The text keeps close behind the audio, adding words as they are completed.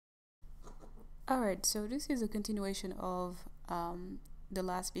Alright, so this is a continuation of the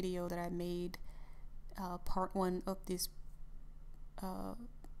last video that I made, part one of this uh,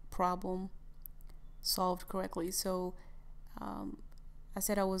 problem solved correctly. So um, I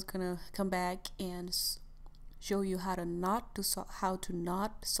said I was gonna come back and show you how to not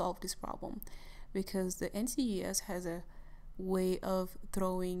solve this problem, because the NCES has a way of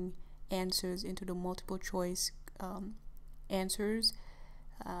throwing answers into the multiple choice answers,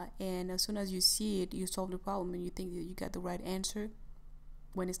 and as soon as you see it, you solve the problem and you think that you got the right answer,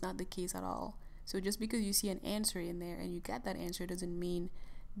 when it's not the case at all. So just because you see an answer in there and you got that answer doesn't mean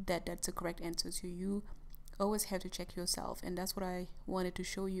that that's the correct answer. So you always have to check yourself, and that's what I wanted to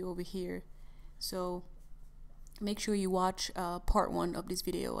show you over here. So make sure you watch part one of this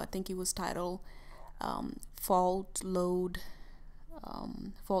video. I think it was titled fault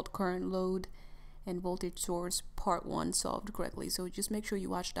current load and voltage source part one solved correctly. So just make sure you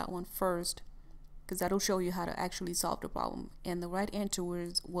watch that one first, because that'll show you how to actually solve the problem. And the right answer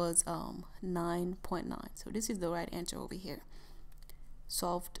was 9.9. So this is the right answer over here,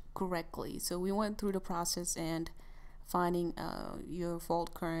 solved correctly. So we went through the process and finding your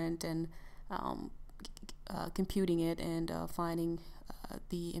fault current and computing it, and finding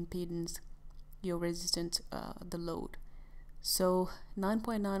the impedance, your resistance, the load. So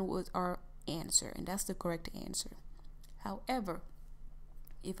 9.9 was our answer, and that's the correct answer. However,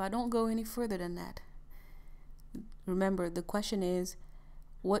 if I don't go any further than that, remember the question is,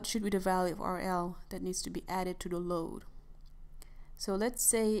 what should be the value of RL that needs to be added to the load? So let's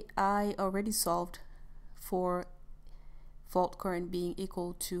say I already solved for fault current being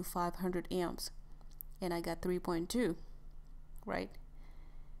equal to 500 amps, and I got 3.2, right?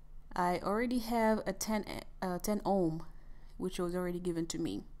 I already have a 10 ohm, which was already given to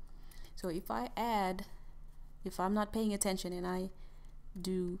me. So if I add, if I'm not paying attention and I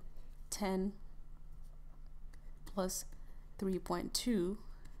do 10 plus 3.2,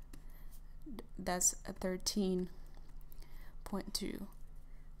 that's a 13.2.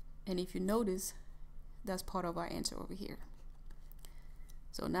 And if you notice, that's part of our answer over here.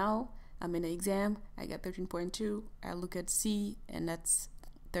 So now I'm in the exam, I got 13.2, I look at C and that's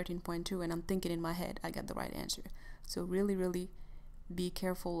 13.2, and I'm thinking in my head I got the right answer. So really be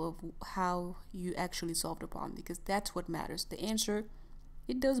careful of how you actually solve the problem, because that's what matters. The answer,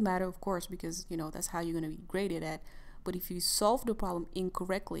 it does matter, of course, because you know that's how you're going to be graded at. But if you solve the problem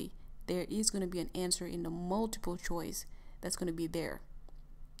incorrectly, there is going to be an answer in the multiple choice that's going to be there.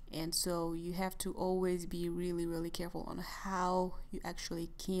 And so you have to always be really careful on how you actually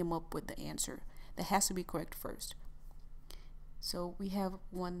came up with the answer. That has to be correct first. So we have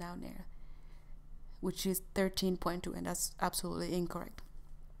one down there, which is 13.2, and that's absolutely incorrect.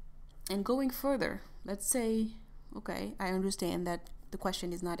 And going further, let's say, okay, I understand that the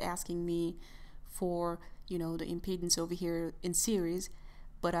question is not asking me for, you know, the impedance over here in series,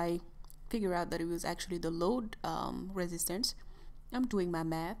 but I figure out that it was actually the load resistance. I'm doing my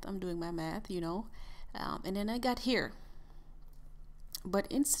math, you know, and then I got here. But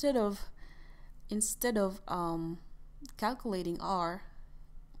instead of calculating R,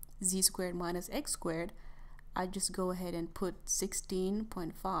 z squared minus x squared, I just go ahead and put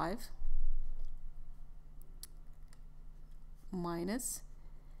 16.5 minus,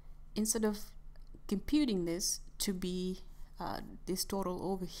 instead of computing this to be this total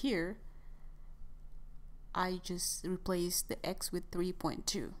over here, I just replace the x with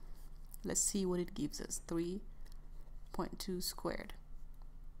 3.2. Let's see what it gives us. 3.2 squared.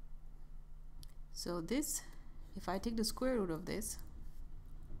 So this, if I take the square root of this,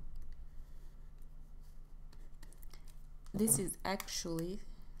 this is actually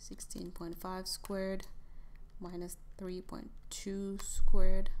 16.5 squared minus 3.2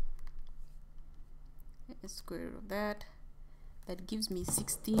 squared. And the square root of that gives me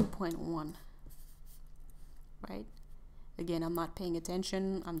 16.1. right? Again, I'm not paying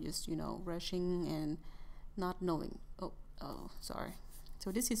attention. I'm just, you know, rushing and not knowing. Oh, sorry.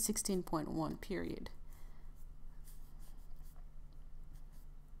 So this is 16.1 period.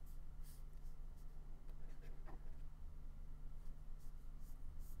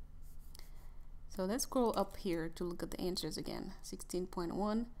 So let's scroll up here to look at the answers again.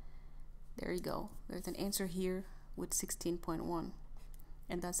 16.1. There you go. There's an answer here with 16.1.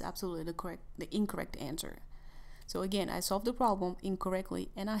 And that's absolutely the incorrect answer. So again, I solved the problem incorrectly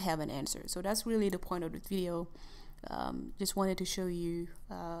and I have an answer. So that's really the point of the video. Just wanted to show you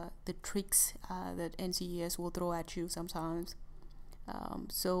the tricks that NCES will throw at you sometimes.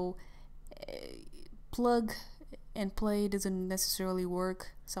 Plug and play doesn't necessarily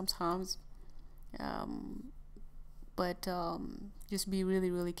work sometimes. but just be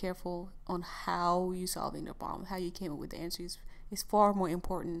really careful on how you solving the problem. How you came up with the answer is far more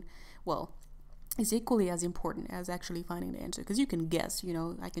important. Well, it's equally as important as actually finding the answer, because you can guess, you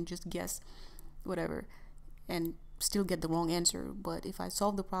know, I can just guess whatever and still get the wrong answer. But if I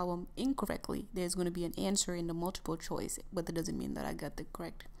solve the problem incorrectly, there's going to be an answer in the multiple choice, but that doesn't mean that I got the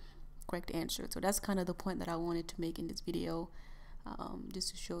correct answer. So that's kind of the point that I wanted to make in this video, just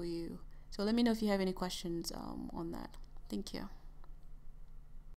to show you. So let me know if you have any questions on that. Thank you.